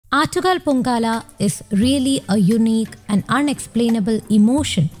Attukal Pongala is really a unique and unexplainable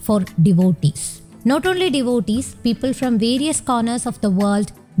emotion for devotees. Not only devotees, people from various corners of the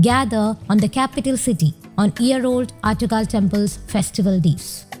world gather on the capital city on year-old Attukal Temple's festival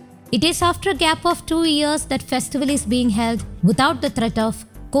days. It is after a gap of 2 years that festival is being held without the threat of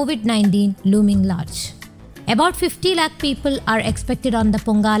COVID-19 looming large. About 50 lakh people are expected on the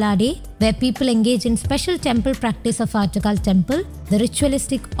Pongala day, where people engage in special temple practice of Attukal Temple, the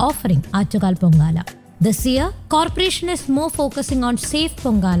ritualistic offering Attukal Pongala. This year, corporation is more focusing on safe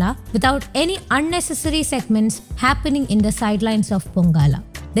Pongala without any unnecessary segments happening in the sidelines of Pongala.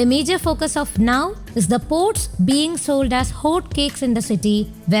 The major focus of now is the pots being sold as hotcakes in the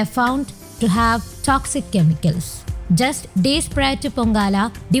city were found to have toxic chemicals. Just days prior to Pongala,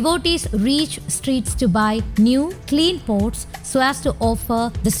 devotees reach streets to buy new, clean pots so as to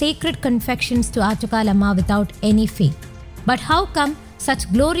offer the sacred confections to Attukalamma without any fee. But how come such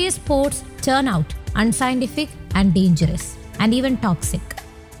glorious pots turn out unscientific and dangerous, and even toxic?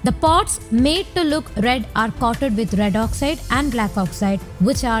 The pots made to look red are coated with red oxide and black oxide,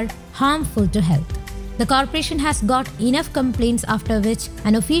 which are harmful to health. The corporation has got enough complaints, after which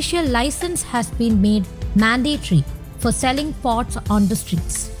an official license has been made mandatory for selling pots on the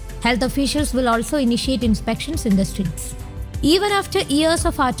streets. Health officials will also initiate inspections in the streets. Even after years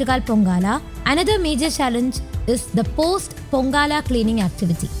of Attukal Pongala, another major challenge is the post-Pongala cleaning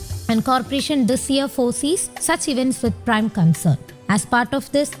activity. And corporation this year foresees such events with prime concern. As part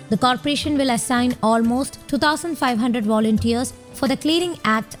of this, the corporation will assign almost 2,500 volunteers for the cleaning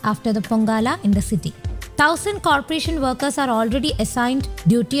act after the Pongala in the city. 1,000 corporation workers are already assigned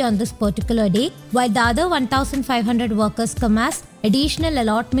duty on this particular day, while the other 1,500 workers come as additional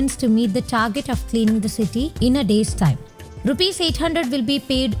allotments to meet the target of cleaning the city in a day's time. Rupees 800 will be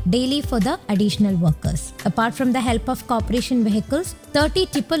paid daily for the additional workers. Apart from the help of corporation vehicles, 30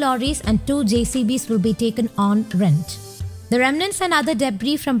 tipper lorries and 2 JCBs will be taken on rent. The remnants and other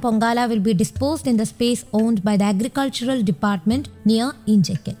debris from Pongala will be disposed in the space owned by the Agricultural Department near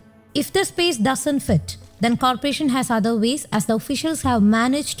Injekal. If the space doesn't fit, then corporation has other ways, as the officials have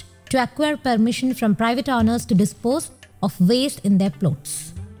managed to acquire permission from private owners to dispose of waste in their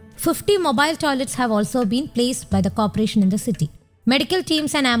plots. 50 mobile toilets have also been placed by the corporation in the city. Medical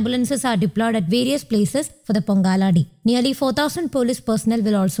teams and ambulances are deployed at various places for the Pongala day. Nearly 4,000 police personnel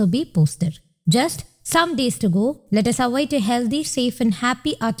will also be posted. Just some days to go, let us await a healthy, safe and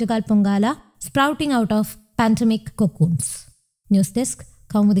happy Attukal Pongala sprouting out of pandemic cocoons. News Desk,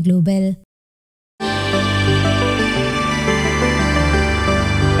 Kaumudy Global.